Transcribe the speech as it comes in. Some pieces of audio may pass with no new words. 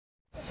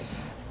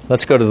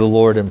Let's go to the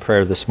Lord in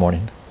prayer this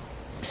morning.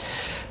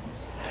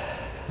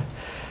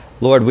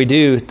 Lord, we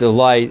do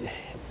delight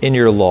in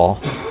your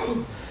law,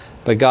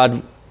 but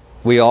God,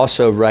 we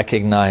also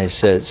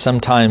recognize that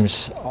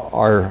sometimes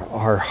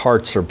our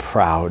hearts are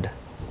proud,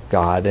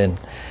 God, and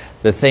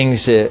the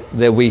things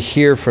that we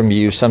hear from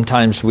you,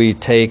 sometimes we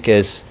take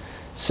as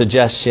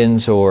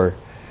suggestions, or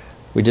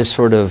we just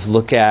sort of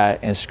look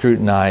at and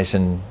scrutinize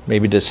and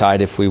maybe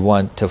decide if we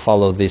want to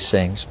follow these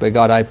things. But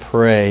God, I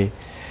pray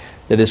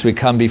that as we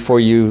come before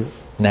you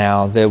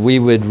now, that we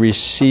would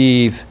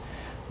receive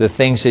the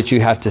things that you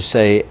have to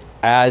say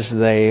as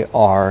they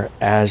are,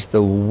 as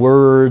the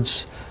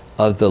words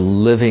of the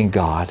living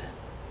God.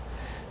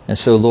 And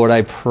so, Lord,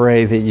 I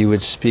pray that you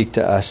would speak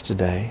to us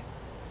today.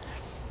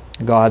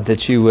 God,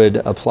 that you would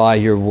apply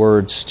your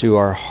words to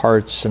our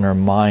hearts and our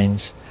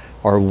minds,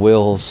 our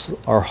wills,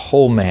 our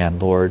whole man,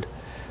 Lord,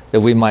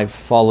 that we might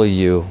follow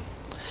you.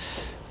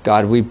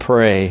 God, we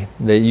pray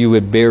that you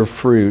would bear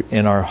fruit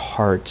in our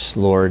hearts,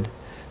 Lord,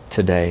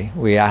 today.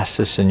 We ask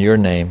this in your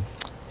name.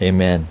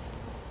 Amen.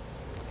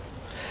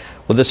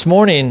 Well, this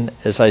morning,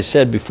 as I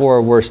said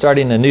before, we're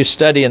starting a new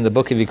study in the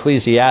book of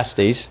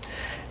Ecclesiastes.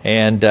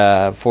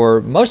 And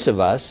for most of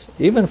us,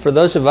 even for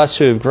those of us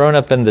who have grown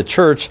up in the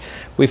church,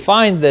 we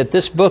find that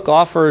this book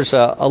offers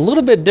a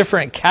little bit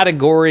different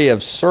category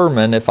of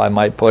sermon, if I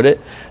might put it,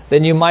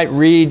 than you might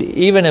read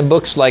even in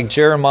books like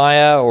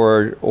Jeremiah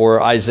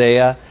or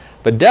Isaiah,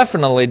 but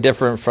definitely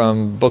different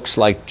from books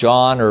like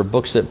John or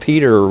books that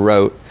Peter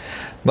wrote.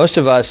 Most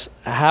of us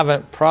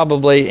haven't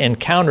probably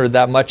encountered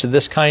that much of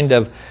this kind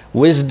of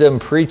wisdom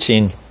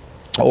preaching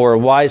or a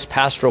wise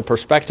pastoral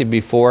perspective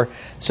before,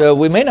 so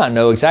we may not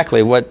know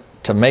exactly what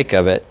to make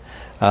of it.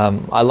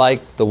 I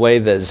like the way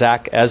that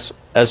Zach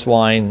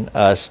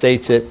Eswine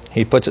states it.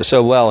 He puts it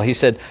so well. He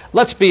said,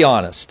 let's be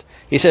honest.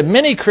 He said,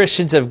 many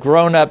Christians have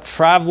grown up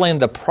traveling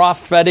the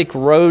prophetic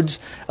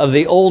roads of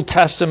the Old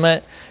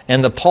Testament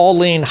and the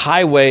Pauline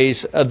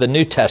highways of the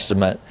New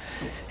Testament.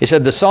 He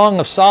said, the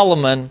Song of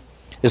Solomon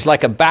is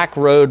like a back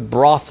road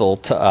brothel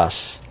to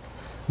us.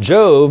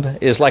 Job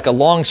is like a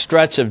long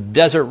stretch of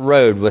desert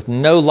road with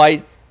no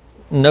light,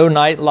 no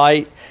night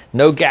light,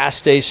 no gas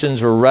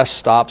stations or rest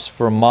stops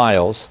for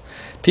miles.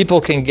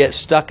 People can get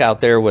stuck out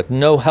there with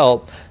no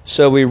help,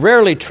 so we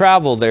rarely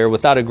travel there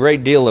without a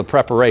great deal of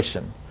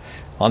preparation.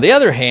 On the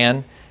other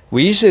hand,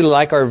 we usually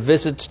like our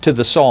visits to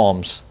the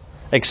Psalms,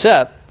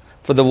 except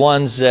for the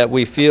ones that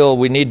we feel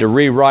we need to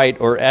rewrite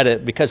or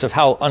edit because of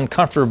how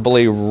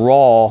uncomfortably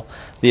raw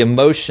the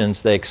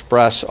emotions they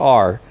express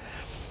are.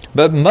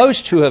 But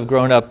most who have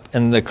grown up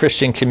in the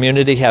Christian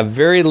community have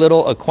very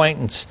little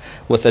acquaintance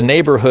with the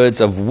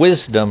neighborhoods of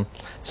wisdom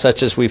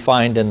such as we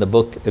find in the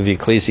book of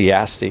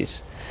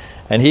Ecclesiastes.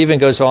 And he even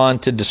goes on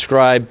to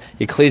describe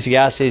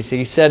Ecclesiastes.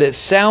 He said, it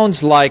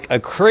sounds like a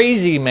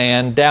crazy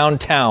man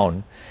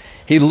downtown.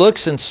 He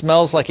looks and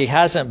smells like he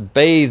hasn't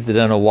bathed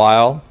in a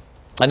while.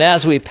 And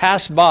as we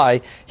pass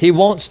by, he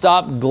won't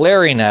stop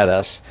glaring at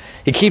us.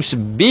 He keeps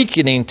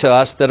beaconing to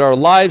us that our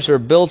lives are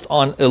built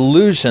on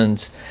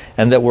illusions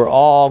and that we're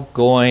all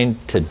going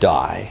to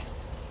die.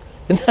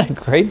 Isn't that a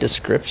great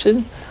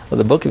description of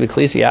the book of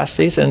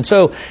Ecclesiastes? And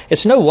so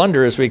it's no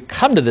wonder as we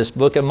come to this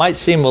book, it might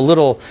seem a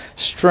little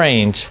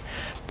strange,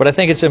 but I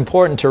think it's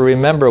important to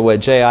remember what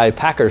J.I.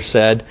 Packer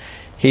said.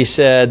 He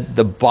said,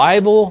 the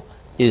Bible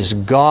is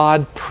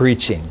God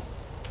preaching.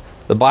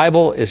 The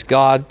Bible is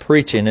God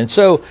preaching. And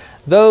so,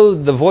 though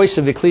the voice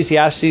of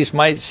Ecclesiastes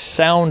might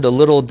sound a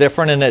little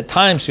different, and at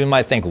times we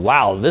might think,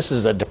 wow, this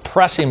is a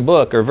depressing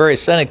book or very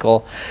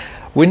cynical,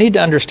 we need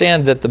to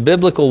understand that the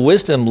biblical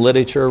wisdom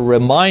literature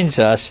reminds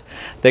us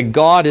that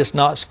God is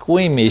not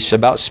squeamish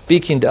about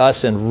speaking to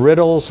us in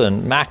riddles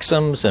and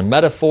maxims and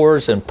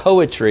metaphors and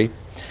poetry,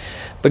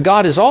 but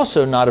God is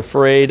also not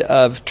afraid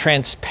of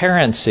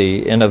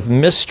transparency and of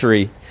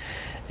mystery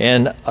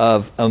and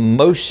of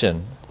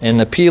emotion and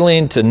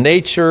appealing to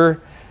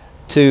nature,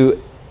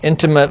 to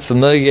intimate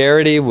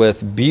familiarity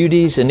with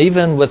beauties, and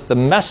even with the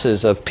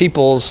messes of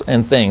peoples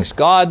and things.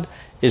 God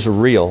is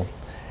real,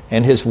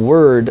 and His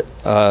Word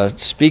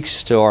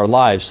speaks to our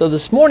lives. So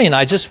this morning,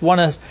 I just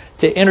want us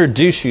to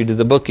introduce you to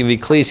the book of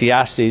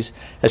Ecclesiastes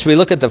as we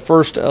look at the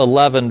first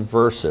 11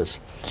 verses.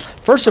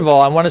 First of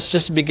all, I want us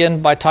just to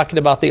begin by talking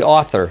about the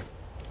author.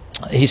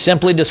 He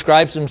simply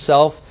describes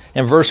himself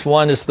in verse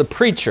 1 as the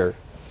preacher.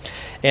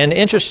 And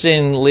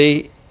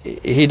interestingly,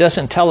 he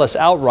doesn't tell us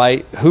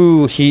outright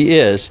who he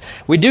is.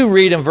 We do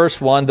read in verse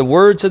 1, the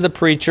words of the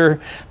preacher,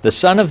 the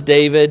son of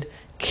David,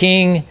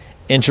 king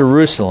in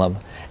Jerusalem.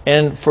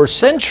 And for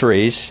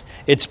centuries,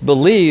 it's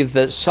believed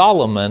that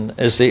Solomon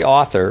is the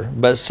author,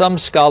 but some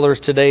scholars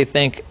today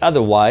think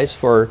otherwise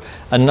for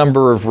a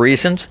number of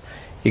reasons.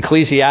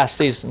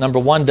 Ecclesiastes, number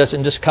 1,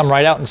 doesn't just come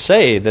right out and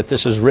say that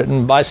this is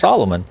written by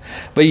Solomon.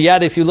 But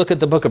yet, if you look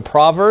at the book of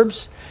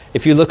Proverbs,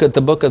 if you look at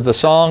the book of the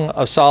Song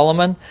of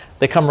Solomon,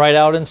 they come right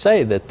out and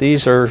say that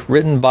these are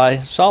written by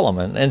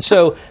Solomon. And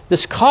so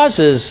this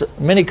causes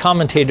many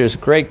commentators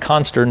great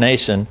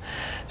consternation.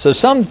 So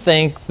some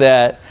think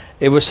that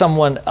it was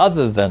someone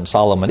other than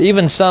Solomon.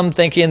 Even some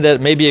thinking that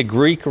maybe a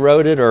Greek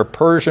wrote it or a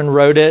Persian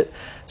wrote it.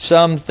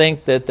 Some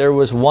think that there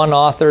was one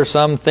author.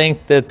 Some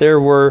think that there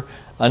were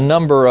a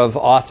number of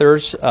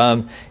authors.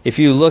 If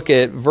you look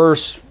at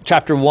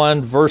chapter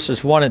 1,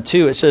 verses 1 and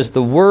 2, it says,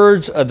 "The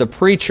words of the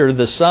preacher,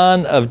 the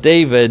son of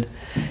David,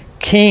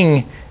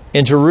 king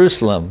in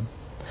Jerusalem.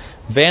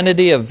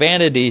 Vanity of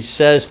vanity,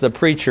 says the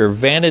preacher.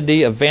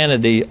 Vanity of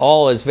vanity,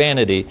 all is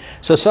vanity."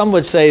 So some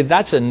would say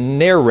that's a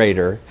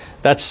narrator.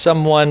 That's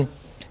someone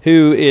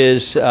who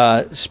is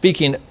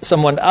speaking,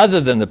 someone other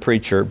than the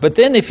preacher. But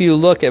then if you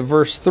look at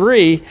verse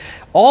 3,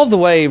 all the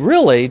way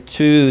really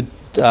to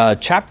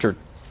chapter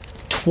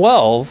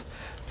 12,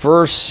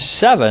 verse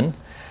 7,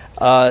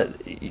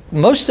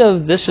 most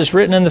of this is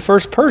written in the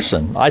first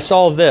person. I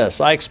saw this.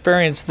 I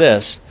experienced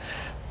this.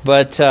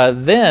 But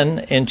then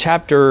in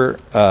chapter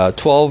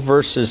 12,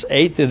 verses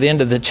 8 through the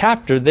end of the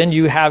chapter, then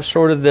you have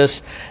sort of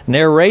this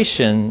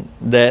narration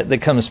that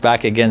comes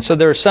back again. So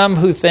there are some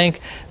who think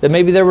that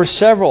maybe there were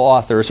several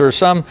authors, or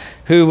some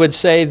who would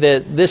say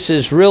that this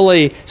is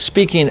really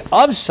speaking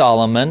of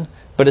Solomon,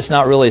 but it's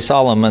not really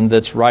Solomon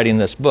that's writing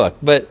this book.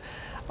 But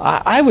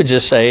I would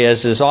just say,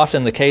 as is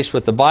often the case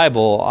with the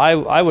Bible,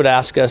 I would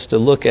ask us to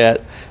look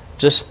at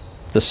just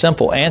the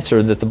simple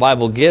answer that the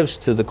Bible gives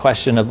to the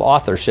question of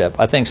authorship.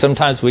 I think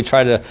sometimes we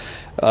try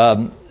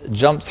to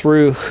jump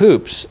through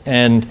hoops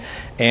and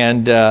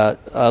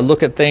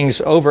look at things,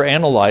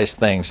 overanalyze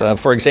things.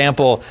 For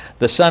example,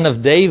 the son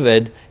of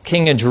David,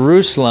 king in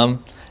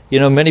Jerusalem,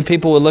 many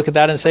people would look at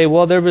that and say,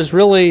 well, there was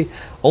really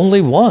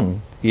only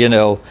one,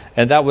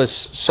 and that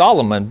was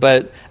Solomon.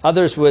 But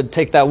others would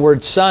take that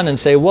word son and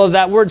say, well,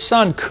 that word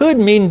son could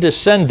mean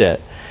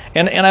descendant.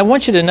 And I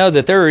want you to know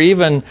that there are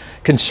even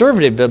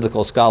conservative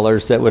biblical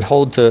scholars that would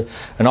hold to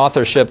an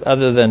authorship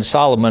other than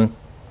Solomon.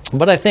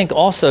 But I think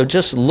also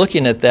just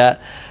looking at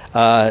that,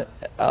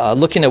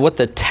 looking at what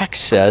the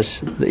text says,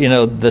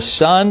 the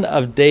son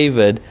of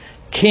David,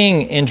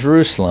 king in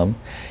Jerusalem,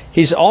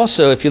 he's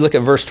also, if you look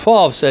at verse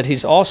 12, said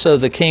he's also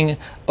the king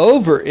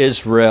over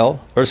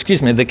Israel,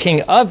 the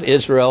king of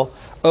Israel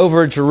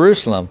over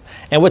Jerusalem.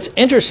 And what's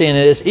interesting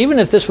is, even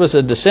if this was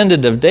a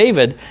descendant of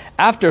David,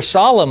 after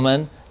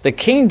Solomon, the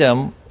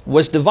kingdom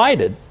was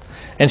divided.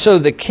 And so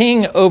the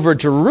king over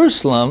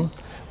Jerusalem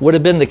would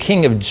have been the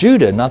king of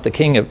Judah, not the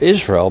king of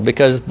Israel,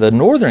 because the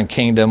northern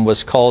kingdom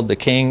was called the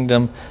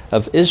kingdom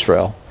of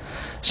Israel.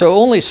 So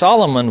only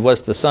Solomon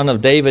was the son of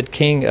David,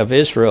 king of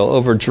Israel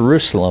over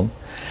Jerusalem.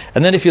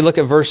 And then if you look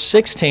at verse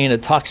 16,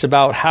 it talks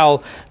about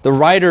how the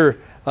writer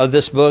of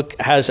this book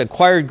has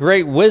acquired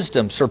great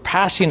wisdom,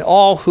 surpassing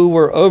all who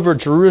were over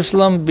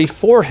Jerusalem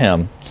before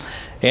him.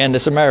 And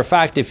as a matter of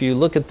fact, if you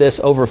look at this,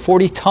 over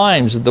 40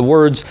 times the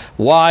words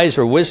wise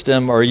or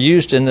wisdom are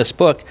used in this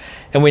book.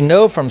 And we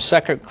know from 2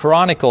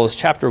 Chronicles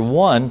chapter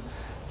 1,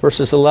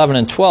 verses 11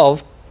 and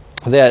 12,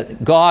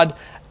 that God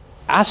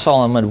asked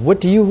Solomon, what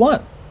do you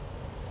want?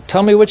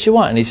 Tell me what you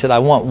want. And he said, I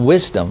want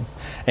wisdom.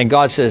 And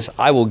God says,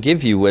 I will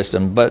give you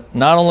wisdom. But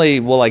not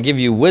only will I give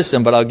you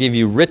wisdom, but I'll give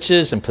you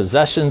riches and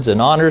possessions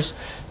and honors,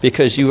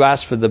 because you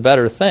asked for the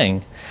better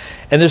thing.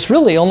 And there's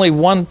really only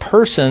one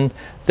person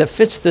that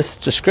fits this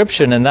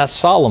description, and that's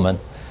Solomon.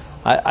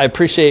 I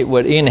appreciate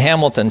what Ian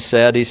Hamilton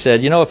said. He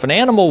said, if an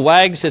animal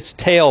wags its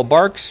tail,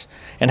 barks,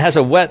 and has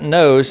a wet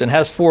nose, and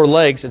has 4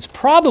 legs, it's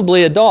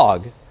probably a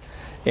dog.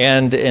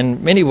 And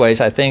in many ways,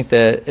 I think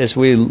that as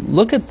we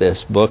look at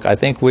this book, I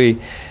think we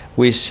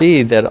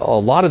see that a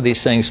lot of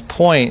these things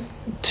point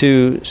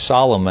to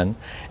Solomon.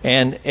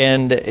 And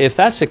if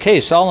that's the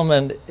case,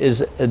 Solomon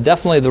is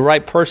definitely the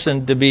right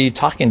person to be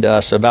talking to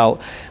us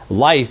about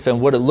life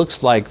and what it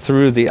looks like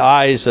through the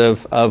eyes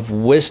of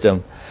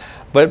wisdom.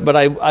 But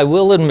I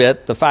will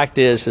admit, the fact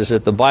is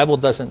that the Bible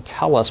doesn't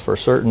tell us for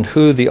certain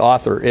who the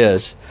author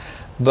is.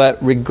 But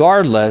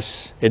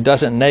regardless, it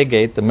doesn't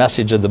negate the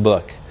message of the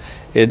book.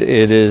 It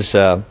is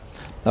a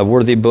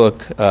worthy book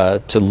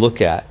to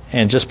look at.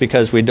 And just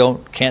because we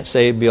can't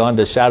say beyond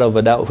a shadow of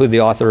a doubt who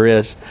the author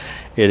is,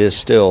 it is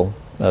still,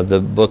 the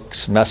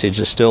book's message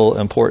is still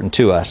important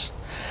to us.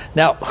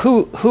 Now,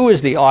 who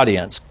is the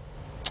audience?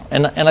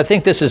 And I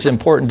think this is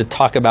important to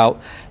talk about,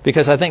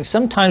 because I think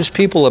sometimes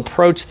people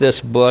approach this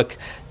book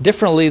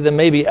differently than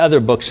maybe other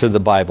books of the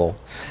Bible.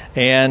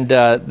 And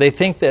they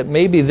think that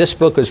maybe this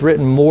book was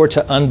written more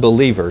to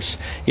unbelievers,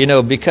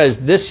 because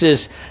this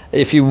is,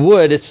 if you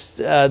would,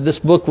 this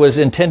book was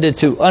intended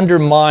to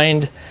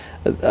undermine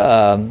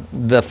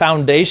the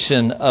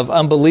foundation of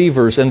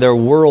unbelievers and their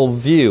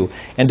worldview,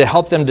 and to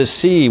help them to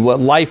see what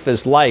life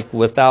is like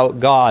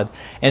without God.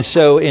 And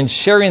so in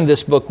sharing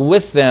this book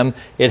with them,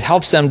 it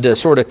helps them to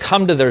sort of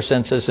come to their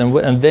senses,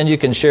 and then you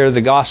can share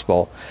the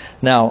gospel.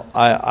 Now,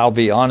 I'll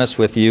be honest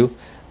with you,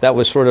 that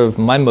was sort of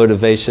my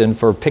motivation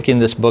for picking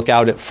this book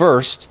out at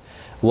first,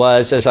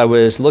 was as I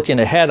was looking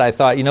ahead, I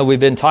thought, we've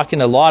been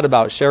talking a lot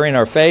about sharing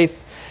our faith.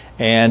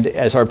 And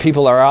as our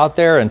people are out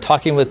there and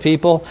talking with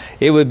people,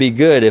 it would be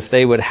good if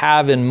they would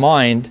have in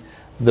mind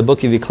the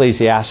book of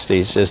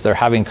Ecclesiastes as they're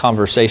having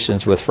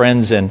conversations with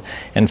friends and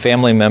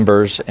family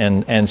members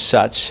and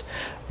such.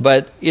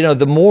 But,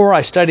 the more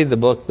I studied the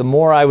book, the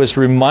more I was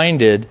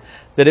reminded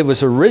that it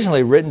was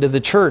originally written to the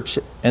church.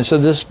 And so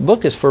this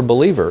book is for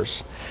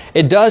believers.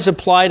 It does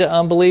apply to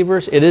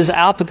unbelievers. It is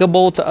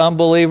applicable to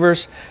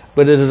unbelievers,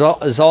 but it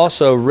is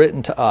also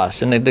written to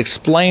us. And it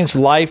explains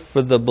life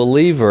for the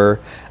believer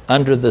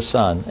under the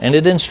sun. And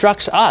it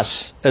instructs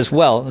us as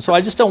well. And so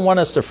I just don't want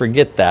us to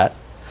forget that.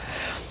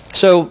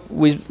 So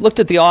we looked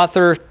at the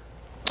author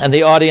and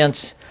the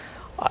audience.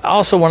 I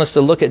also want us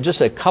to look at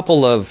just a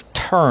couple of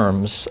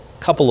terms,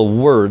 a couple of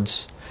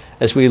words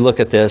as we look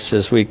at this,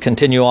 as we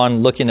continue on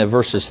looking at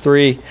verses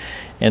 3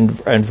 and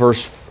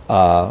verse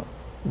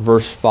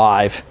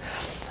 5.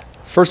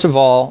 First of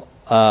all,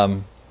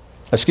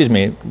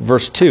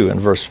 verse 2 and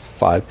verse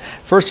 5.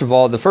 First of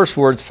all, the first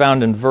word's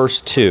found in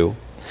verse 2.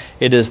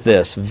 It is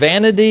this: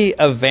 vanity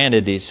of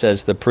vanities,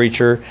 says the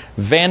preacher,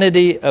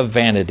 vanity of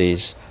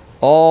vanities,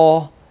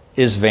 all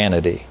is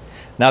vanity.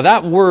 Now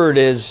that word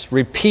is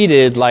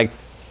repeated like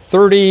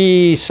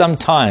 30 some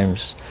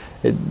times.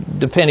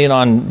 Depending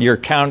on your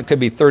count, it could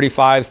be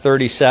 35,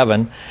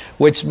 37,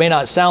 which may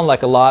not sound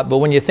like a lot, but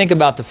when you think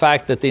about the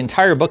fact that the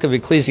entire book of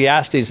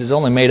Ecclesiastes is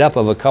only made up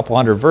of a couple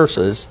hundred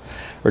verses,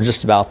 or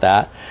just about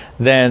that,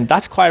 then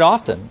that's quite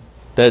often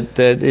that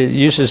it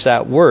uses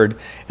that word.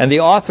 And the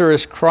author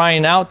is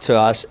crying out to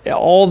us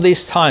all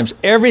these times,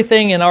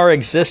 everything in our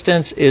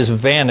existence is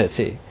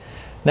vanity.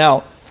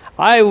 Now,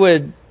 I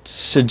would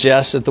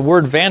suggest that the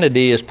word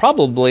vanity is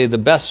probably the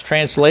best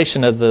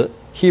translation of the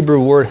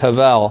Hebrew word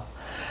havel.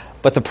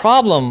 But the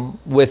problem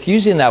with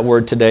using that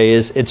word today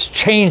is it's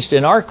changed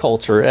in our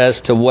culture as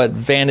to what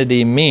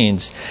vanity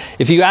means.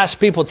 If you ask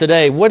people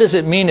today, what does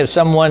it mean if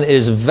someone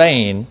is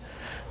vain?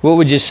 What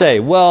would you say?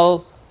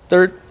 Well,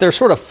 they're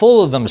sort of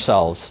full of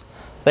themselves.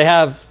 They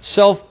have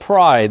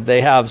self-pride.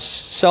 They have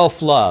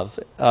self-love.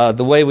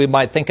 The way we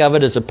might think of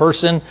it as a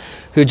person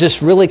who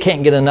just really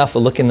can't get enough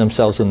of looking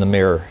themselves in the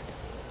mirror.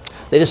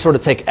 They just sort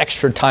of take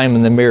extra time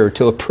in the mirror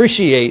to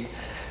appreciate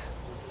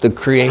the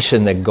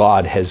creation that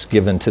God has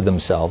given to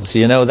themselves.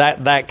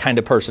 That kind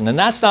of person. And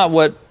that's not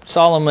what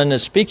Solomon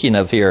is speaking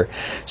of here.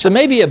 So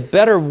maybe a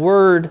better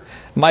word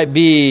might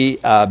be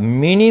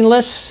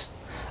meaningless,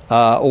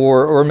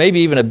 or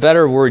maybe even a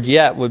better word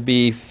yet would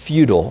be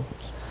futile.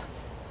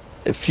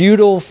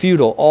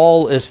 Futile,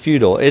 all is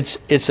futile.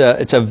 It's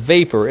a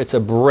vapor, it's a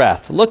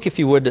breath. Look, if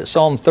you would, at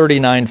Psalm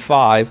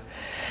 39:5.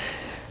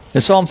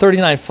 In Psalm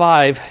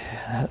 39:5,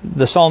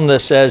 the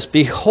psalmist says,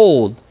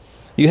 "Behold,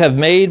 you have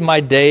made my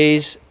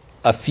days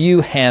a few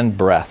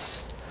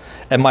handbreadths,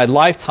 and my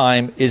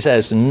lifetime is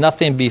as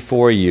nothing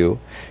before you.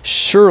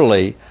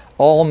 Surely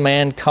all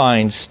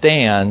mankind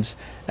stands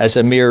as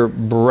a mere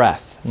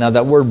breath." Now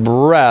that word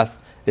breath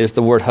is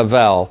the word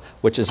havel,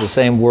 which is the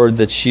same word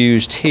that's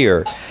used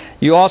here.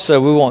 You also,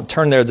 we won't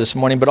turn there this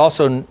morning, but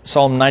also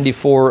Psalm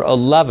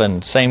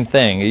 94:11, same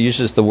thing. It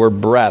uses the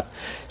word breath,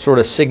 sort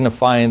of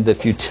signifying the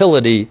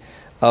futility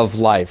of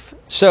life.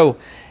 So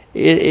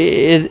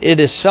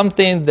it is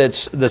something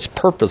that's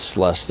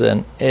purposeless,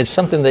 and it's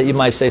something that you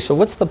might say, so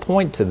what's the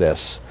point to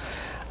this?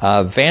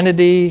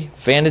 Vanity,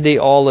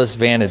 all is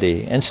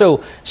vanity. And so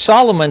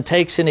Solomon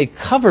takes and he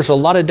covers a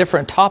lot of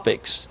different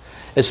topics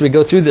as we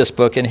go through this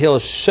book, and he'll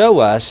show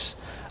us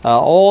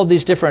all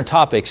these different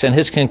topics, and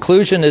his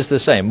conclusion is the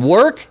same.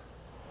 Work?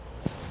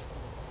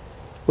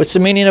 What's the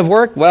meaning of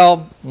work?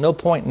 Well, no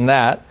point in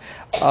that.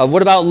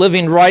 What about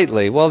living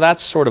rightly? Well,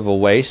 that's sort of a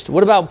waste.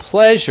 What about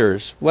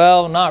pleasures?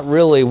 Well, not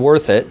really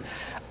worth it.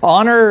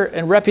 Honor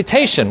and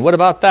reputation, what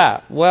about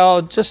that?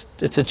 Well,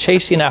 it's a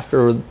chasing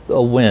after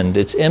a wind.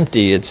 It's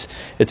empty. It's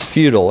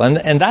futile.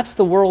 And that's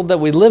the world that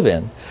we live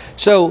in.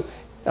 So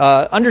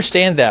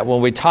understand that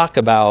when we talk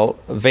about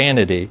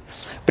vanity.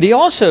 But he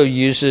also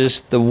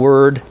uses the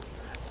word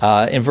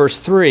in verse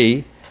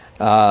 3,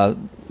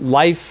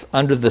 life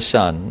under the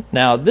sun.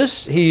 Now,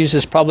 this he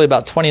uses probably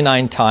about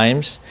 29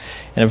 times.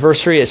 And in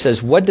verse 3 it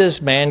says, "What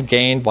does man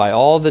gain by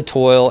all the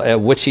toil at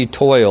which he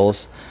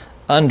toils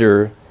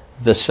under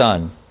the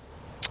sun?"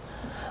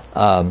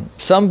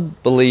 Some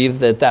believe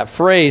that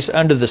phrase,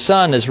 under the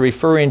sun, is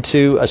referring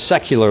to a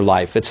secular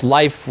life. It's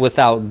life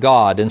without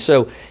God. And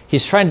so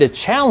he's trying to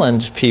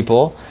challenge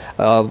people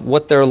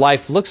what their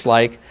life looks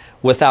like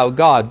without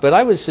God. But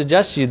I would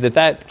suggest to you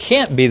that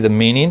can't be the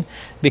meaning,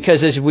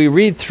 because as we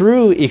read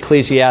through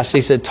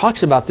Ecclesiastes, it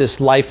talks about this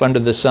life under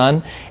the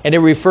sun, and it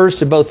refers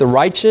to both the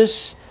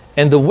righteous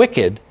and the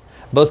wicked,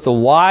 both the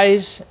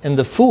wise and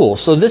the fool.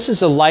 So this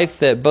is a life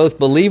that both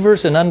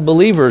believers and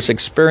unbelievers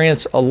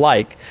experience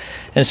alike.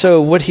 And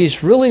so what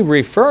he's really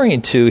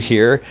referring to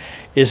here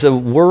is a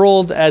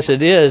world as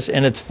it is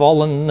in its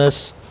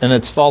fallenness and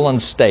its fallen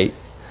state.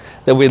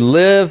 That we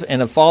live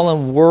in a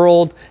fallen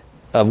world,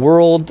 a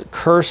world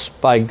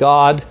cursed by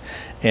God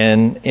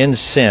and in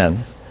sin.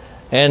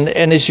 And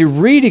as you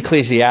read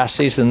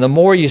Ecclesiastes, and the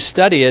more you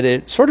study it,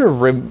 it sort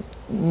of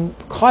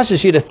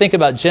causes you to think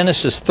about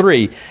Genesis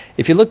 3.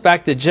 If you look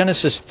back to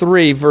Genesis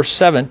 3, verse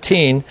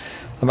 17,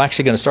 I'm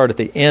actually going to start at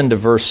the end of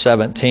verse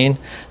 17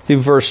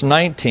 through verse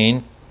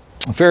 19,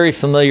 a very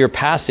familiar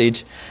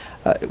passage.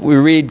 We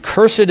read,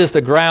 "Cursed is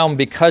the ground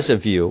because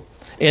of you.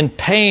 In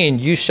pain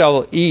you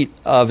shall eat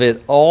of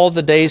it all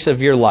the days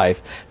of your life.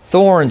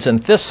 Thorns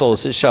and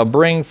thistles it shall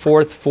bring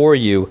forth for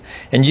you,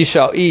 and you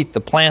shall eat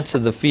the plants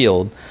of the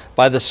field.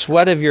 By the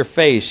sweat of your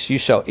face you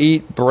shall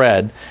eat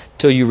bread,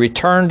 till you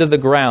return to the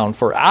ground,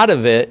 for out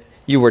of it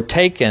you were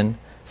taken,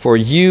 for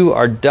you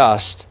are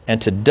dust,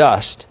 and to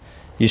dust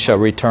you shall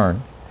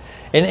return.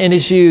 And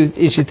as you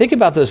think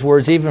about those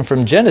words, even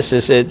from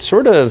Genesis, it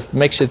sort of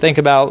makes you think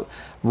about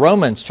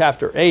Romans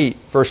chapter 8,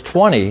 verse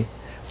 20,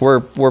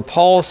 where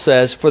Paul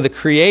says, for the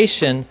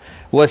creation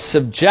was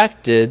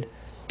subjected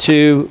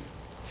to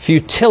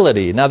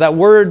futility. Now that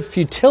word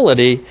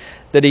futility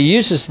that he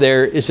uses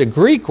there is a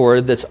Greek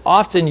word that's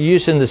often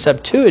used in the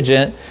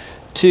Septuagint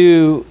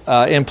to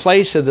in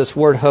place of this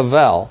word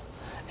havel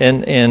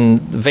in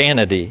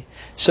vanity.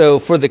 So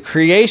for the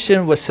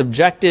creation was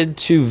subjected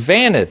to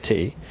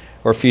vanity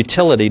or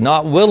futility,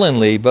 not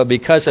willingly, but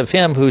because of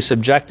him who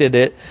subjected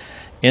it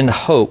in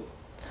hope.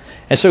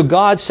 And so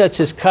God sets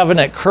his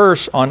covenant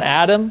curse on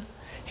Adam.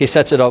 He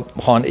sets it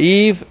up on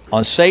Eve,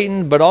 on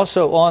Satan, but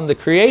also on the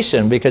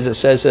creation, because it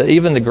says that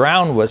even the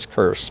ground was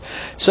cursed.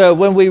 So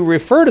when we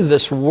refer to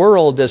this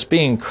world as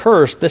being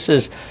cursed, this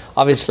is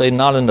obviously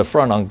not an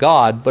affront on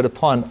God, but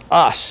upon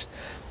us,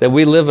 that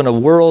we live in a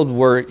world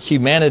where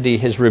humanity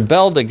has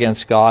rebelled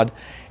against God,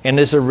 and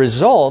as a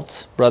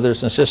result,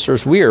 brothers and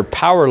sisters, we are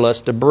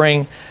powerless to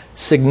bring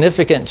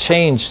significant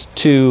change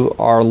to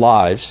our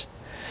lives.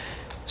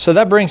 So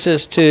that brings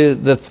us to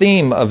the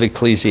theme of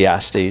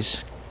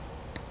Ecclesiastes.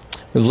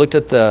 We've looked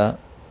at the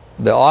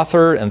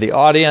author and the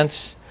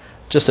audience,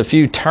 just a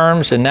few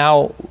terms, and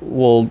now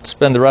we'll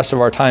spend the rest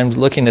of our time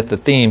looking at the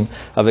theme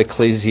of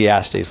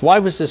Ecclesiastes. Why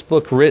was this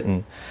book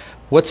written?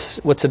 What's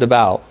it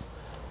about?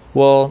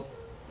 Well,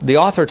 the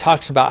author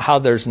talks about how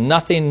there's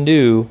nothing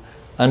new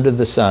under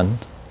the sun.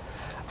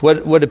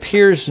 What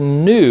appears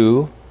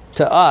new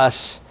to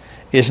us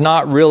is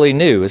not really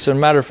new. As a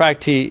matter of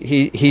fact,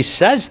 he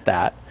says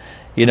that,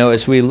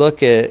 as we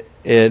look at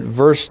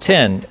verse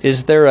 10,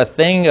 is there a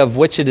thing of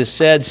which it is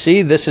said,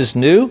 see, this is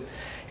new?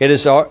 It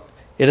has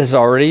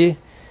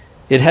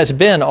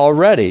been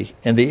already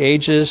in the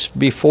ages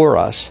before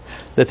us,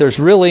 that there's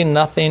really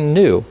nothing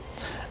new.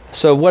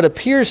 So what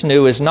appears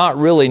new is not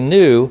really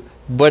new,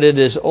 but it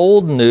is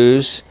old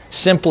news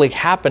simply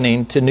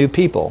happening to new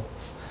people.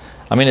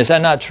 I mean, is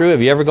that not true?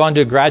 Have you ever gone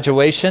to a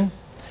graduation?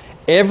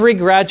 Every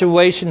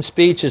graduation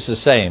speech is the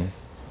same.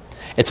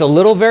 It's a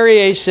little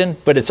variation,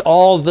 but it's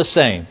all the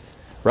same,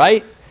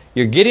 right?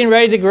 You're getting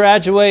ready to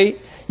graduate.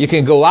 You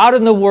can go out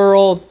in the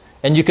world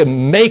and you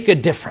can make a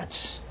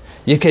difference.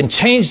 You can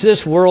change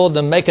this world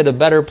and make it a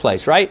better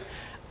place, right?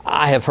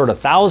 I have heard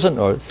 1,000,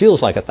 or it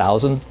feels like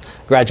 1,000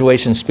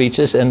 graduation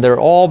speeches, and they're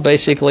all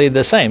basically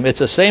the same. It's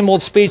the same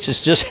old speech.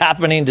 It's just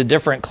happening to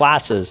different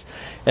classes.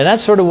 And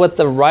that's sort of what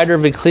the writer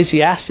of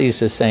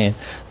Ecclesiastes is saying.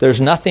 There's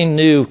nothing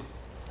new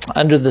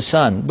under the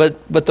sun.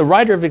 But the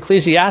writer of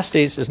Ecclesiastes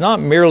is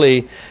not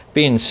merely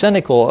being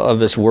cynical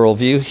of his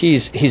worldview.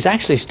 He's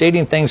actually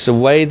stating things the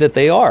way that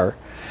they are.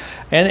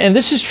 And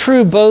this is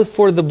true both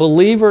for the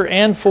believer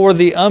and for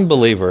the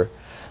unbeliever.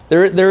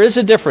 There is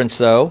a difference,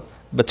 though,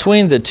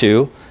 between the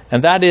two,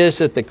 and that is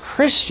that the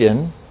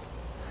Christian,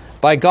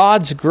 by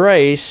God's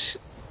grace,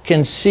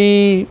 can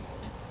see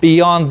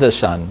beyond the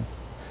sun,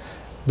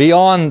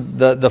 beyond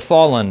the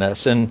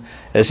fallenness. And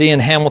as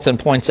Ian Hamilton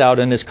points out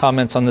in his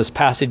comments on this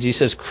passage, he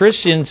says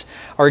Christians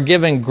are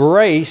given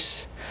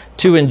grace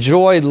to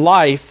enjoy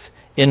life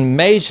in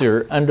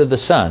measure under the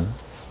sun.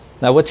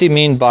 Now, what's he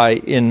mean by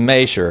in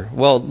measure?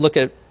 Well, look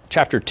at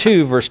chapter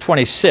 2, verse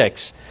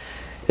 26.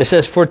 It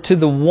says, for to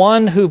the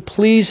one who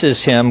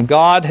pleases him,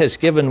 God has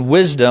given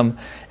wisdom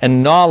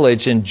and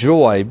knowledge and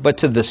joy. But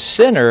to the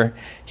sinner,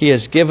 he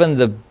has given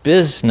the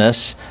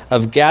business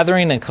of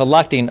gathering and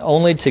collecting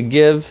only to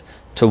give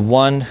to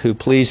one who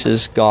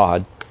pleases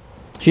God.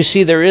 You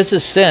see, there is a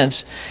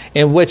sense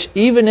in which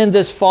even in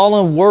this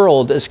fallen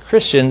world as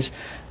Christians,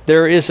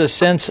 there is a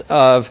sense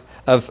of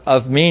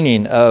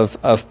meaning,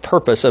 of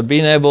purpose, of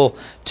being able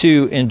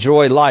to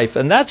enjoy life.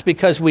 And that's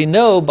because we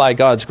know by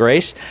God's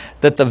grace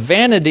that the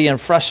vanity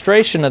and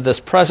frustration of this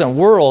present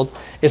world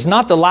is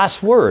not the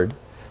last word,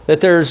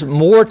 that there's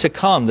more to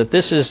come, that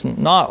this is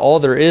not all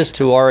there is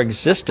to our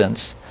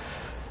existence.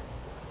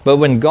 But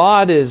when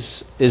God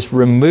is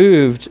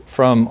removed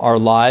from our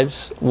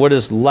lives, what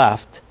is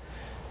left?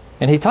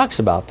 And he talks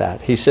about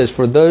that. He says,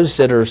 for those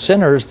that are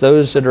sinners,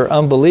 those that are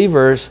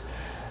unbelievers,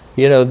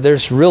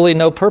 there's really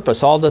no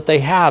purpose. All that they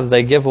have,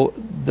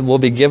 will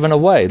be given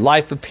away.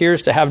 Life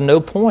appears to have no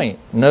point,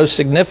 no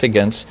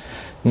significance,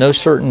 no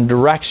certain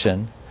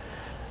direction.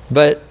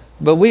 But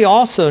we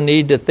also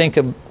need to think,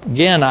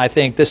 again, I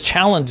think this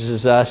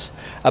challenges us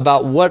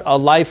about what a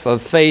life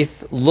of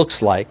faith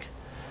looks like.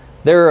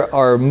 There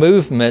are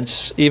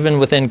movements, even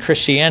within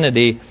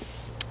Christianity,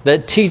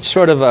 that teach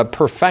sort of a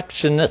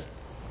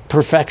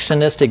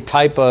perfectionistic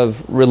type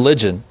of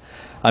religion.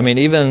 I mean,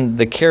 even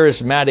the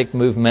charismatic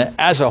movement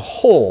as a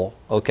whole,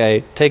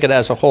 okay, take it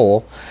as a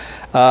whole,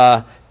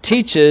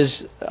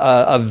 teaches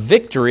a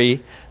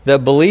victory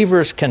that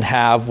believers can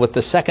have with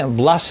the second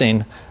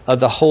blessing of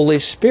the Holy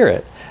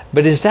Spirit.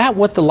 But is that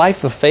what the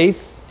life of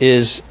faith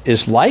is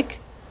like?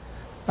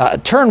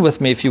 Turn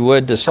with me, if you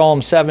would, to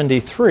Psalm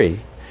 73.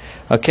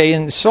 Okay,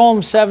 in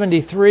Psalm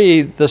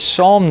 73, the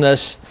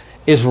psalmist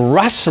is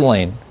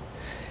wrestling.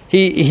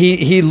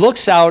 He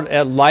looks out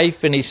at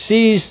life and he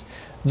sees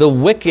the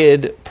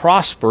wicked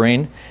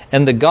prospering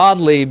and the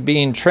godly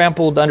being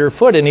trampled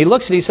underfoot. And he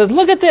looks and he says,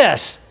 look at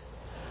this.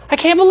 I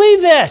can't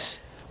believe this.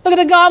 Look at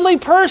a godly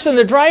person.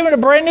 They're driving a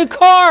brand new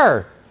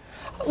car.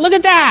 Look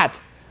at that.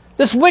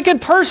 This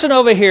wicked person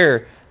over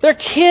here. Their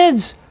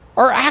kids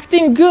are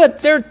acting good.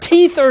 Their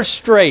teeth are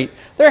straight.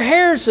 Their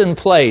hair's in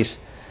place.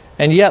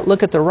 And yet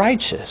look at the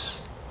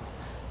righteous.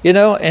 You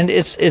know, and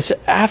it's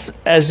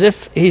as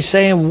if he's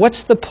saying,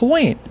 what's the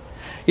point?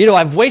 You know,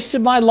 I've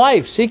wasted my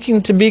life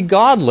seeking to be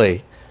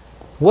godly.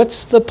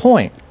 What's the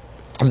point?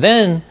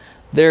 Then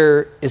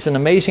there is an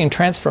amazing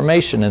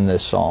transformation in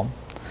this psalm.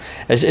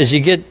 As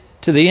you get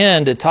to the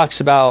end, it talks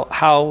about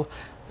how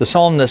the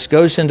psalmist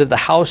goes into the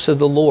house of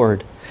the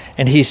Lord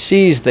and he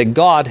sees that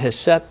God has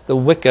set the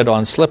wicked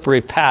on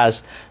slippery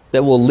paths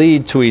that will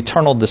lead to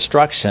eternal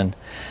destruction.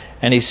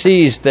 And he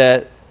sees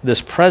that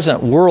this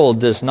present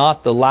world is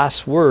not the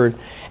last word.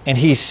 And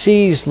he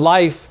sees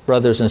life,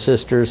 brothers and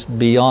sisters,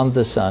 beyond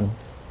the sun.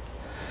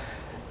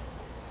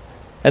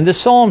 And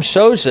this psalm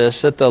shows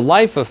us that the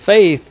life of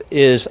faith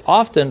is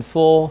often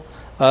full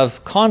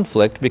of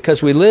conflict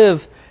because we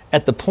live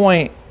at the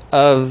point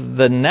of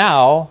the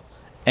now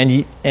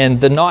and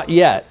the not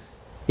yet.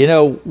 You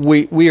know,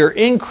 we are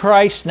in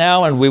Christ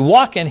now and we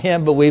walk in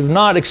Him, but we've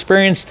not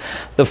experienced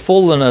the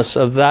fullness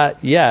of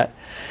that yet.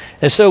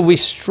 And so we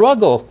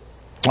struggle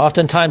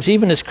oftentimes,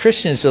 even as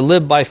Christians, to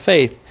live by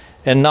faith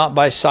and not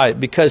by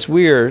sight because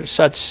we are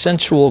such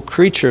sensual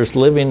creatures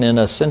living in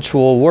a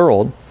sensual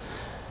world.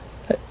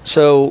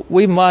 So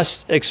we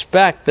must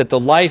expect that the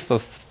life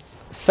of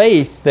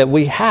faith that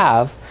we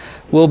have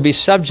will be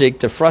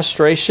subject to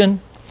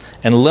frustration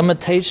and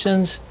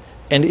limitations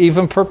and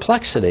even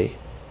perplexity.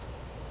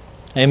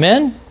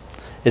 Amen?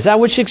 Is that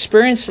what you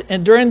experience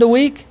during the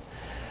week?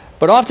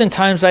 But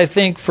oftentimes I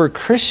think for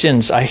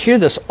Christians, I hear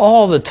this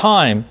all the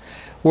time,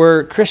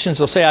 where Christians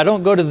will say, I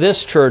don't go to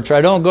this church, or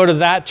I don't go to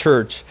that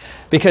church,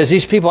 because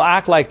these people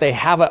act like they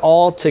have it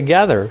all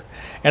together.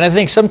 And I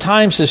think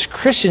sometimes as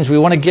Christians, we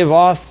want to give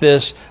off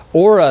this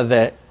aura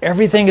that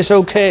everything is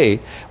okay.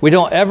 We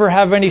don't ever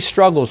have any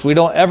struggles. We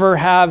don't ever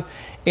have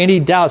any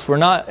doubts. We're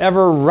not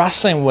ever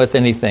wrestling with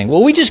anything.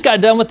 Well, we just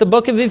got done with the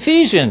book of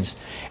Ephesians.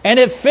 And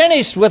it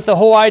finished with the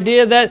whole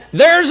idea that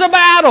there's a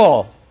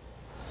battle.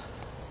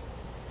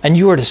 And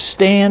you are to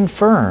stand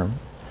firm.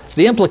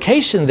 The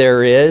implication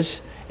there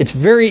is it's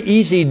very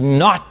easy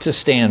not to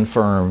stand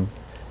firm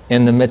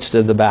in the midst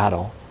of the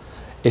battle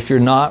if you're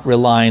not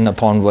relying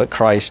upon what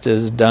Christ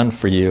has done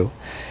for you.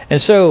 And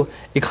so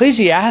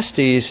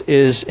Ecclesiastes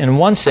is, in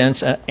one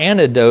sense, an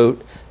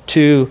antidote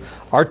to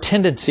our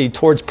tendency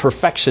towards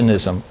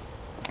perfectionism,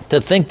 to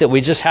think that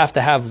we just have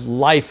to have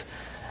life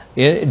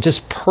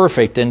just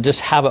perfect and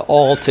just have it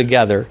all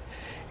together.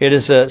 It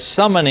is a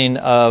summoning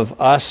of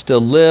us to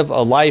live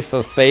a life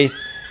of faith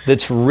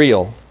that's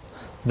real,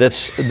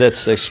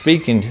 that's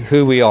speaking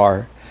who we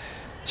are.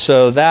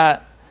 So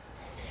that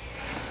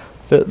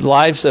the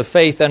lives of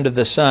faith under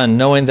the sun,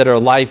 knowing that our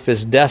life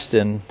is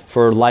destined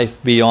for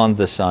life beyond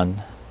the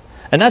sun.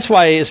 And that's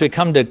why as we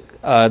come to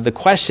the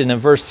question in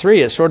verse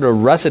 3, it sort of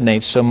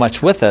resonates so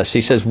much with us. He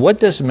says, what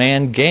does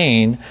man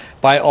gain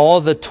by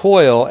all the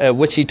toil at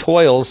which he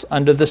toils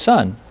under the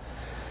sun?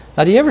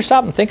 Now, do you ever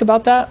stop and think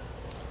about that?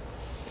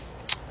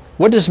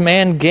 What does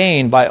man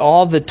gain by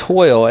all the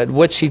toil at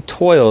which he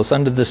toils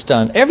under the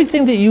sun?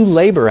 Everything that you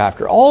labor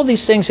after, all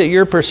these things that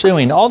you're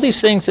pursuing, all these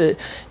things that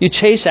you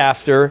chase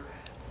after,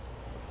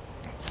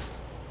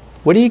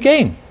 what do you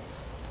gain?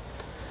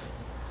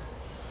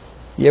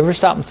 You ever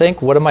stop and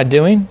think, what am I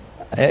doing?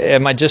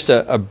 Am I just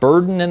a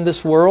burden in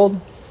this world?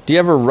 Do you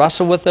ever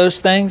wrestle with those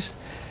things?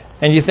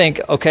 And you think,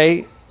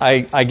 okay,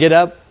 I get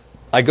up,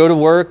 I go to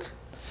work,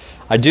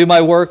 I do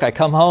my work, I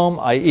come home,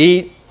 I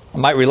eat, I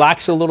might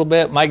relax a little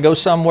bit, might go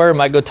somewhere,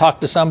 might go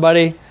talk to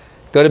somebody,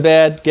 go to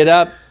bed, get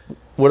up.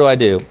 What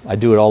do? I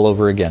do it all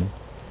over again.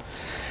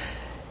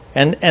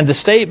 And the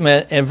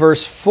statement in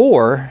verse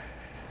 4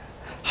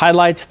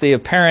 highlights the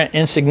apparent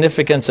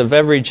insignificance of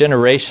every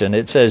generation.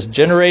 It says,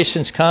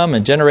 generations come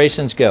and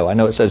generations go. I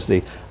know it says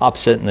the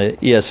opposite in the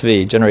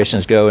ESV,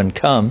 generations go and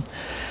come.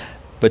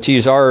 But to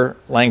use our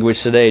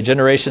language today,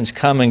 generations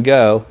come and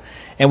go.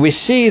 And we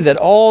see that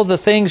all the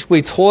things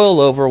we toil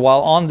over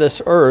while on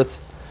this earth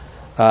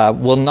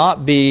will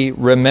not be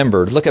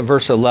remembered. Look at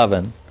verse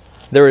 11.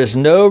 There is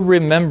no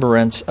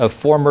remembrance of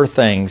former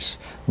things,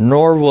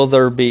 nor will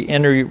there be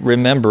any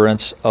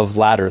remembrance of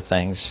latter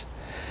things.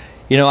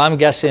 You know, I'm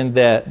guessing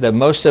that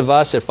most of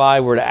us, if I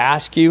were to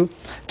ask you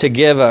to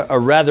give a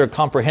rather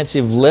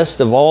comprehensive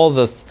list of all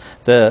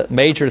the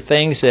major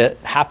things that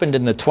happened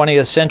in the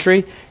 20th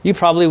century, you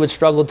probably would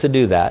struggle to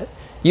do that.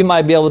 You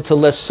might be able to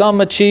list some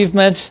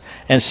achievements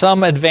and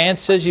some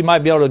advances. You might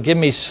be able to give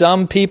me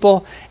some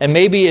people, and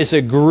maybe as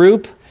a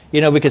group,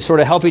 We could sort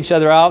of help each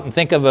other out and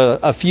think of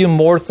a few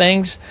more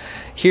things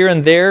here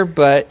and there.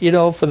 But,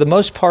 for the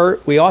most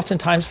part, we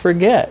oftentimes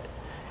forget.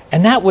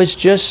 And that was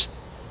just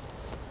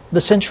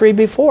the century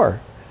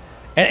before.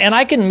 And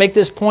I can make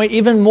this point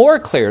even more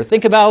clear.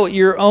 Think about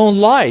your own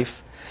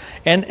life.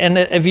 And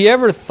have you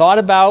ever thought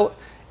about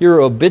your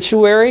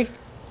obituary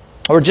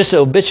or just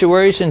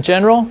obituaries in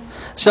general?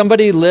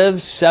 Somebody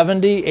lives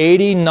 70,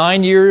 80,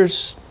 9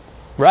 years,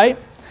 right?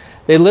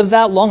 They live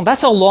that long.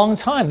 That's a long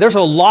time. There's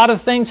a lot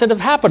of things that have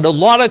happened, a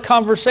lot of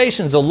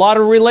conversations, a lot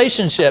of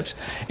relationships.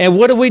 And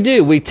what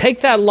do? We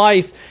take that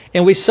life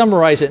and we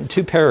summarize it in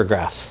 2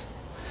 paragraphs.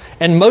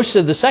 And most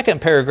of the second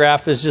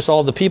paragraph is just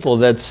all the people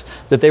that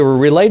they were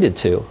related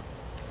to.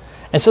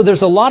 And so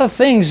there's a lot of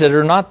things that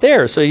are not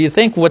there. So you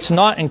think what's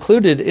not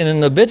included in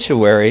an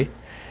obituary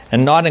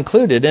and not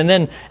included. And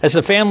then as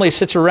the family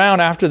sits around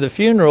after the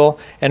funeral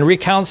and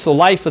recounts the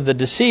life of the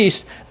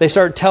deceased, they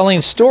start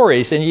telling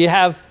stories. And you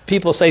have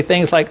people say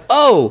things like,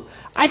 "Oh,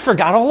 I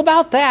forgot all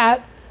about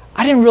that.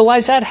 I didn't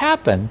realize that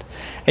happened."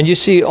 And you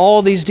see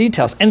all these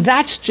details. And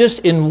that's just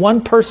in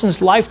one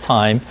person's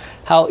lifetime,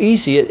 how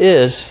easy it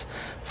is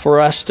for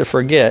us to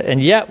forget.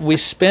 And yet we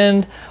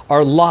spend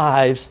our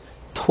lives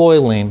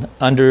toiling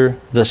under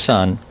the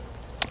sun,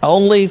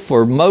 only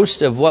for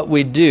most of what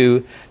we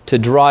do to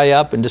dry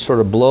up and just sort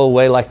of blow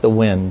away like the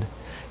wind.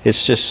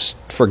 It's just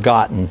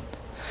forgotten.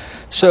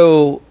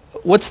 So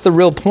what's the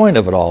real point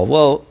of it all?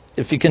 Well,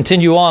 if you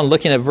continue on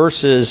looking at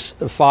verses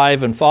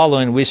 5 and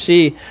following, we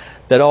see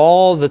that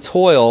all the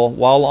toil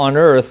while on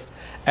earth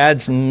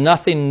adds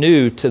nothing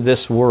new to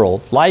this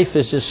world. Life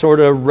is just sort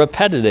of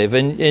repetitive.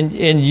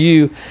 And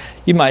you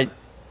might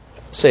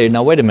say,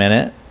 now wait a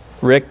minute,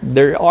 Rick,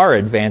 there are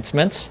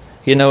advancements,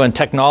 in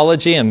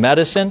technology and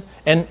medicine.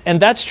 And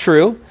that's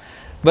true.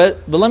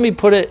 But let me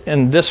put it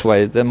in this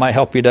way that might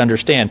help you to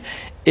understand.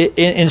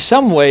 In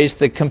some ways,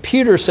 the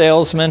computer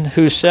salesman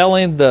who's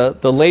selling the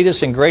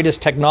latest and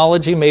greatest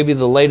technology, maybe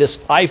the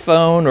latest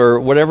iPhone or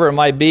whatever it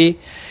might be,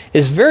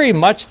 is very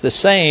much the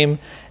same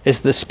as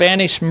the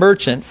Spanish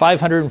merchant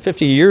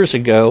 550 years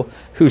ago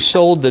who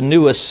sold the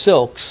newest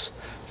silks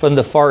from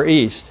the Far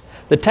East.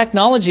 The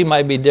technology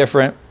might be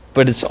different,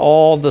 but it's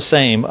all the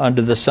same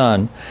under the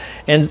sun.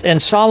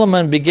 And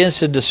Solomon begins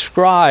to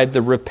describe the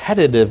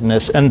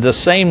repetitiveness and the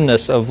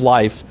sameness of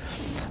life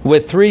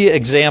with 3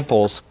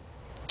 examples.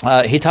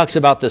 He talks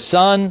about the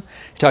sun,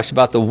 he talks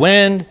about the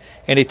wind,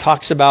 and he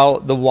talks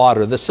about the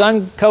water. The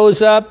sun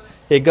goes up,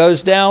 it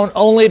goes down,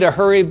 only to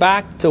hurry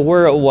back to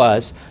where it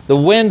was. The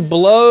wind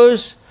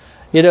blows,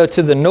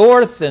 to the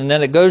north, and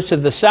then it goes to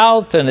the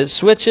south, and it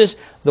switches.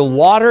 The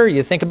water,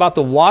 you think about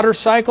the water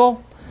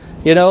cycle.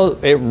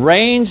 It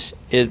rains,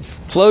 it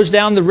flows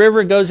down the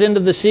river, goes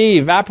into the sea,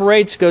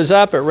 evaporates, goes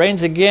up, it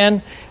rains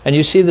again, and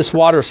you see this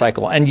water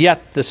cycle. And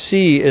yet the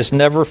sea is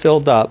never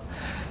filled up.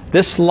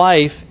 This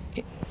life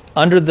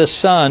under the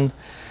sun,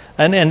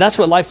 and that's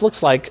what life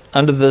looks like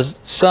under the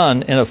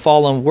sun in a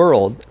fallen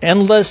world.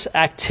 Endless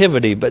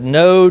activity, but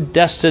no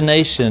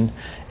destination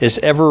is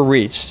ever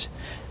reached.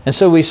 And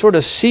so we sort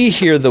of see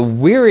here the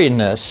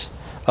weariness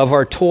of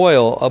our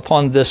toil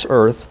upon this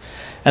earth.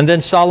 And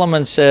then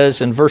Solomon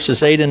says in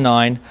verses 8 and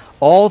 9,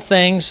 all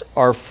things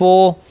are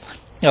full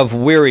of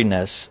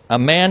weariness. A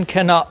man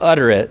cannot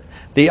utter it.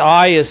 The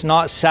eye is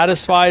not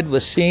satisfied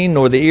with seeing,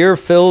 nor the ear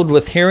filled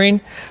with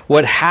hearing.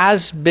 What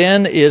has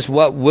been is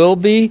what will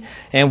be,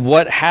 and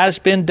what has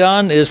been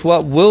done is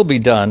what will be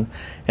done.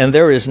 And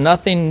there is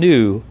nothing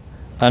new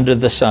under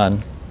the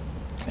sun.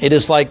 It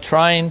is like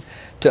trying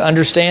to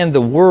understand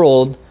the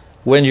world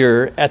when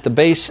you're at the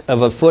base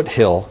of a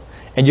foothill.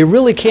 And you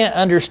really can't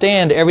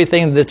understand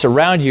everything that's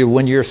around you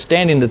when you're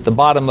standing at the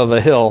bottom of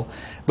a hill.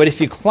 But if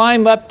you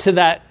climb up to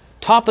that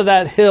top of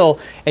that hill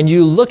and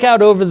you look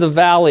out over the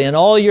valley and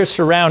all your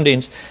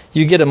surroundings,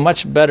 you get a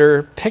much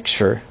better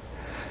picture.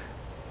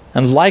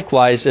 And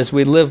likewise, as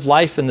we live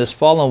life in this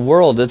fallen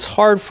world, it's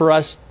hard for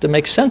us to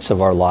make sense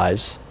of our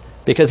lives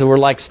because we're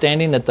like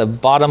standing at the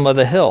bottom of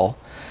the hill.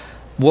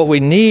 What we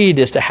need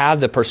is to have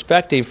the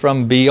perspective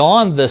from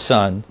beyond the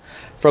sun,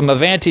 from a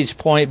vantage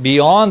point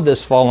beyond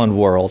this fallen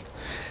world.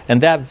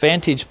 And that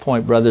vantage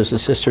point, brothers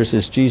and sisters,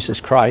 is Jesus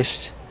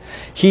Christ.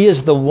 He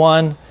is the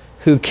one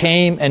who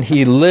came and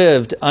he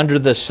lived under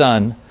the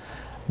sun,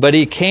 but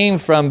he came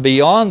from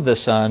beyond the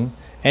sun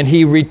and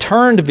he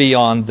returned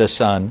beyond the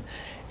sun.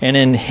 And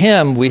in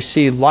him we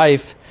see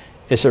life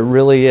as it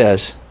really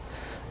is.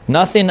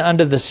 Nothing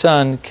under the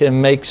sun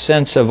can make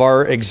sense of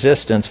our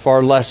existence,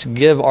 far less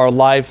give our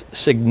life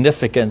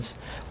significance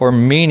or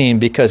meaning,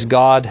 because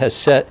God has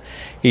set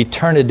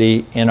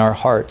eternity in our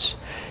hearts.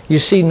 You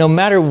see, no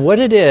matter what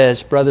it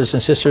is, brothers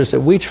and sisters,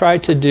 that we try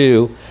to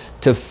do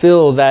to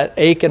fill that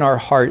ache in our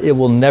heart, it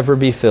will never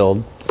be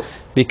filled,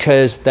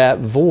 because that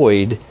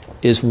void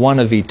is one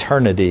of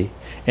eternity.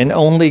 And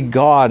only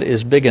God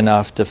is big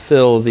enough to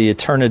fill the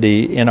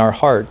eternity in our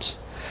hearts.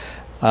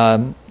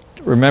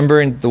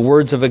 Remembering the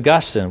words of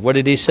Augustine, what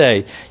did he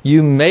say?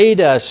 You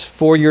made us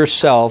for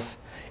yourself,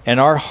 and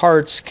our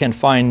hearts can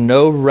find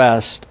no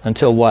rest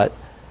until what?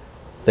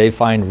 They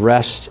find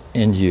rest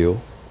in you.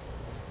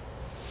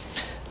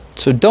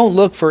 So don't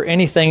look for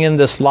anything in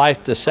this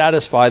life to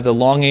satisfy the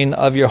longing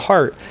of your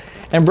heart.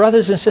 And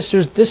brothers and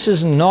sisters, this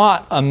is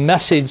not a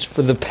message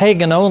for the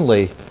pagan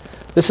only.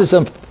 This is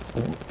a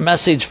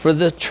message for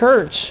the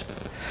church.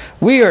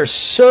 We are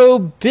so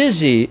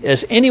busy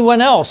as anyone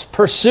else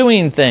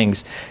pursuing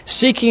things,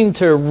 seeking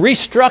to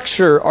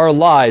restructure our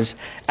lives,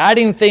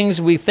 adding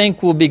things we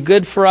think will be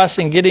good for us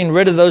and getting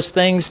rid of those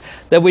things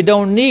that we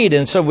don't need.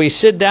 And so we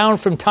sit down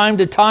from time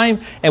to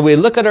time and we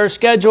look at our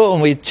schedule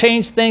and we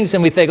change things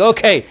and we think,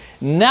 okay,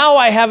 now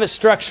I have it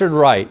structured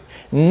right.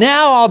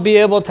 Now I'll be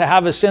able to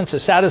have a sense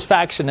of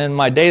satisfaction in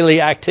my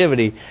daily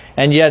activity.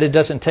 And yet it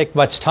doesn't take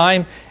much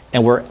time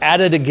and we're at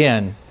it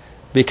again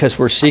because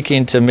we're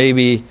seeking to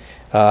maybe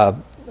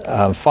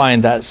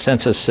find that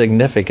sense of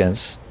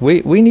significance.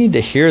 We need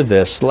to hear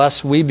this,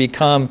 lest we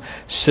become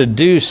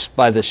seduced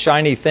by the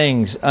shiny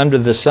things under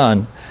the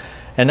sun.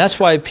 And that's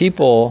why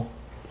people,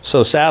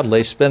 so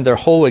sadly, spend their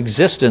whole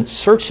existence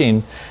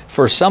searching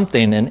for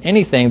something and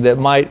anything that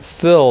might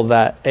fill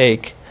that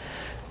ache.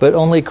 But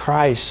only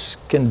Christ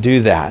can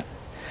do that.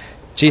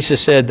 Jesus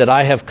said that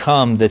I have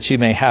come that you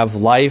may have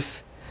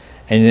life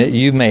and that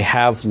you may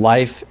have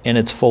life in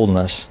its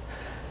fullness.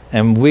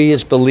 And we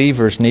as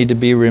believers need to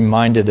be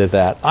reminded of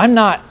that. I'm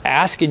not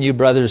asking you,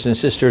 brothers and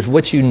sisters,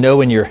 what you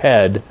know in your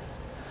head.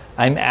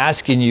 I'm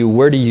asking you,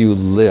 where do you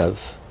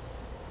live?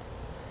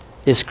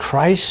 Is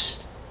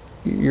Christ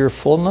your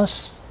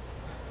fullness?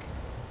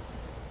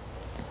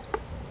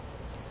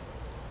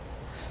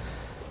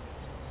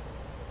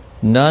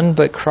 None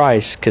but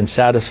Christ can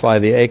satisfy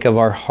the ache of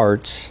our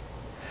hearts.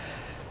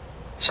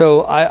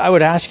 So I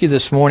would ask you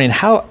this morning,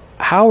 how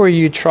are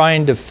you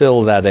trying to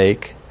fill that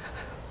ache?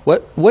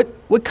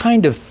 What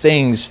kind of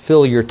things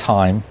fill your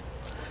time?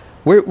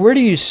 Where do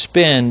you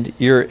spend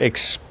your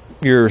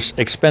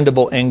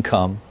expendable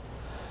income?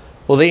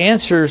 Well, the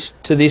answers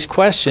to these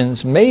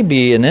questions may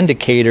be an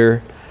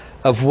indicator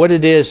of what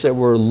it is that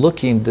we're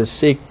looking to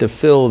seek to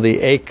fill the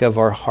ache of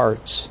our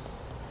hearts.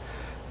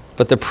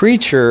 But the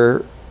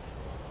preacher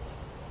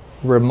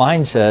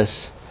reminds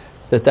us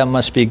that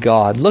must be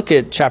God. Look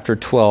at chapter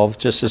 12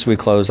 just as we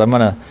close. We're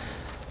going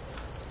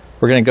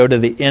to go to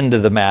the end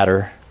of the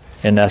matter,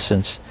 in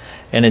essence.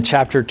 And in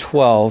chapter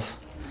 12,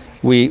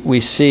 we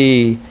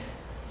see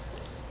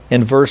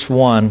in verse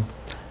 1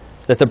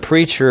 that the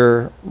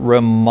preacher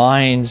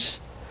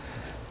reminds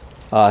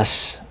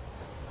us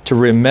to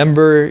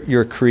remember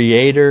your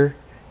Creator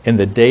in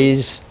the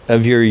days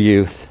of your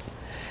youth.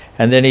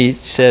 And then he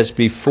says,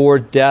 before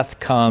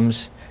death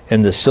comes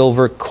and the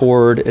silver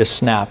cord is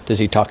snapped, as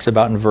he talks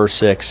about in verse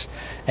 6,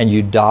 and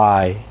you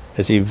die,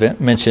 as he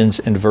mentions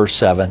in verse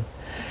 7.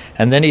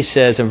 And then he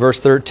says in verse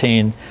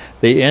 13,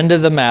 the end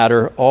of the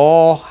matter,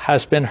 all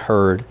has been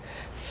heard.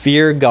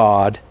 Fear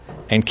God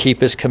and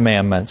keep his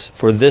commandments,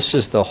 for this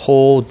is the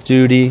whole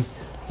duty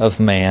of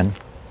man.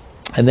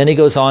 And then he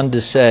goes on to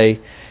say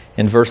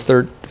in verse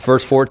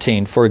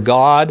 14, for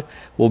God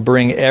will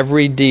bring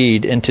every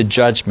deed into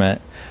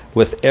judgment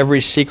with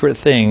every secret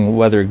thing,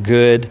 whether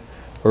good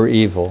or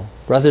evil.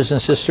 Brothers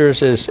and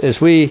sisters,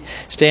 as we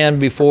stand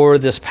before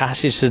this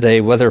passage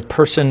today, whether a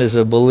person is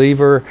a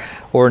believer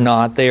or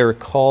not, they are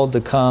called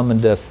to come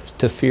and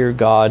to fear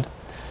God,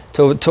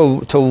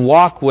 to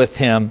walk with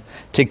him,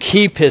 to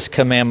keep his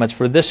commandments,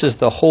 for this is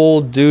the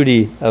whole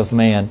duty of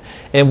man.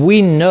 And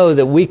we know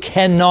that we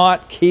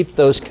cannot keep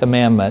those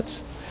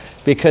commandments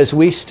because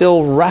we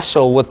still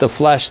wrestle with the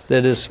flesh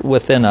that is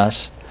within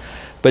us.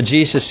 But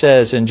Jesus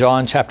says in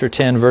John chapter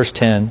 10, verse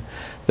 10,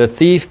 the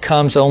thief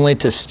comes only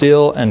to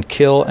steal and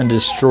kill and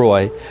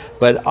destroy.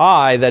 But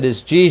I, that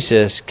is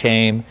Jesus,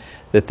 came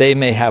that they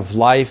may have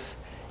life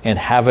and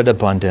have it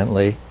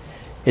abundantly.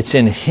 It's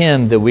in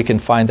him that we can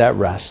find that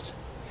rest.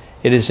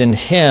 It is in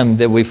him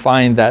that we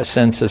find that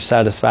sense of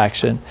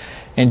satisfaction.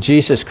 And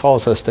Jesus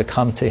calls us to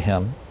come to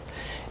him.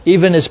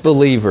 Even as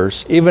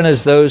believers, even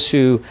as those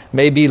who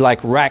may be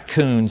like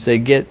raccoons, they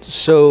get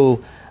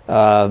so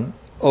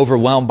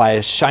overwhelmed by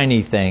a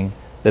shiny thing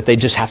that they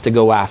just have to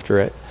go after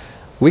it.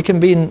 We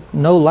can be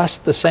no less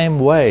the same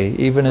way,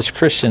 even as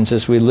Christians,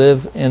 as we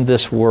live in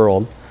this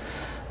world.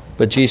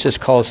 But Jesus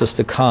calls us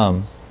to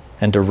come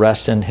and to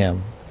rest in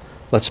him.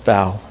 Let's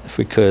bow, if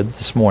we could,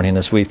 this morning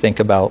as we think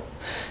about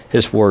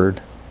his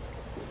word.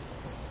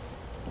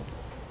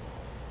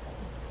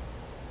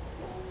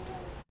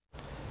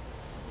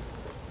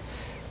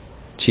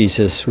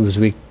 Jesus, as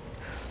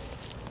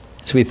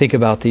we think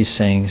about these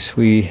things,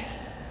 we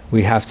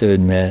have to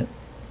admit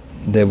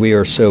that we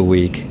are so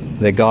weak.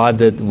 That God,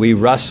 that we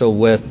wrestle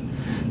with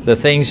the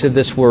things of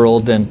this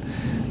world, and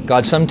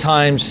God,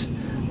 sometimes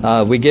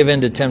we give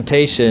in to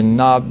temptation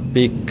not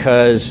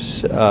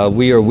because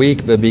we are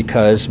weak, but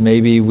because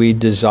maybe we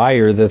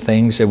desire the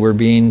things that we're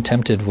being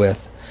tempted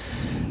with.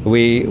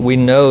 We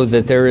know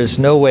that there is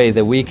no way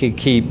that we could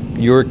keep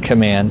your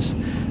commands,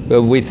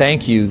 but we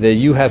thank you that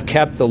you have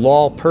kept the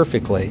law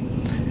perfectly,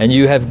 and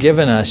you have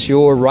given us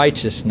your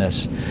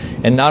righteousness.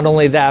 And not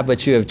only that,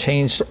 but you have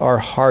changed our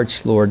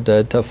hearts, Lord,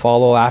 to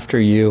follow after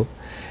you.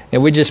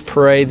 And we just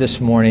pray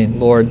this morning,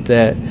 Lord,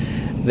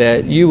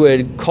 that you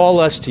would call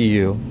us to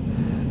you.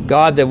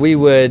 God, that we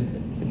would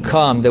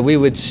come, that we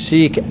would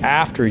seek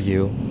after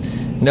you,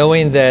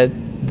 knowing that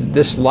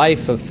this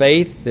life of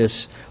faith,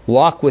 this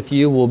walk with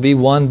you will be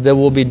one that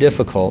will be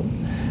difficult,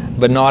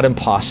 but not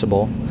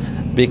impossible,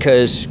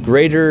 because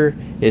greater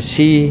is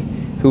He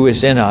who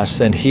is in us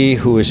than he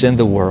who is in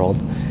the world.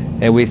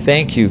 And we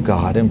thank you,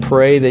 God, and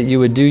pray that you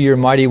would do your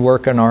mighty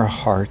work in our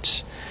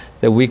hearts,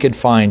 that we could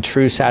find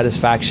true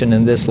satisfaction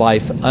in this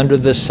life under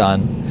the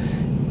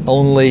sun,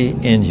 only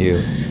in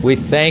you. We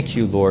thank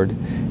you, Lord,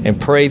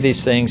 and pray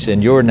these things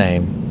in your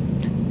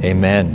name. Amen.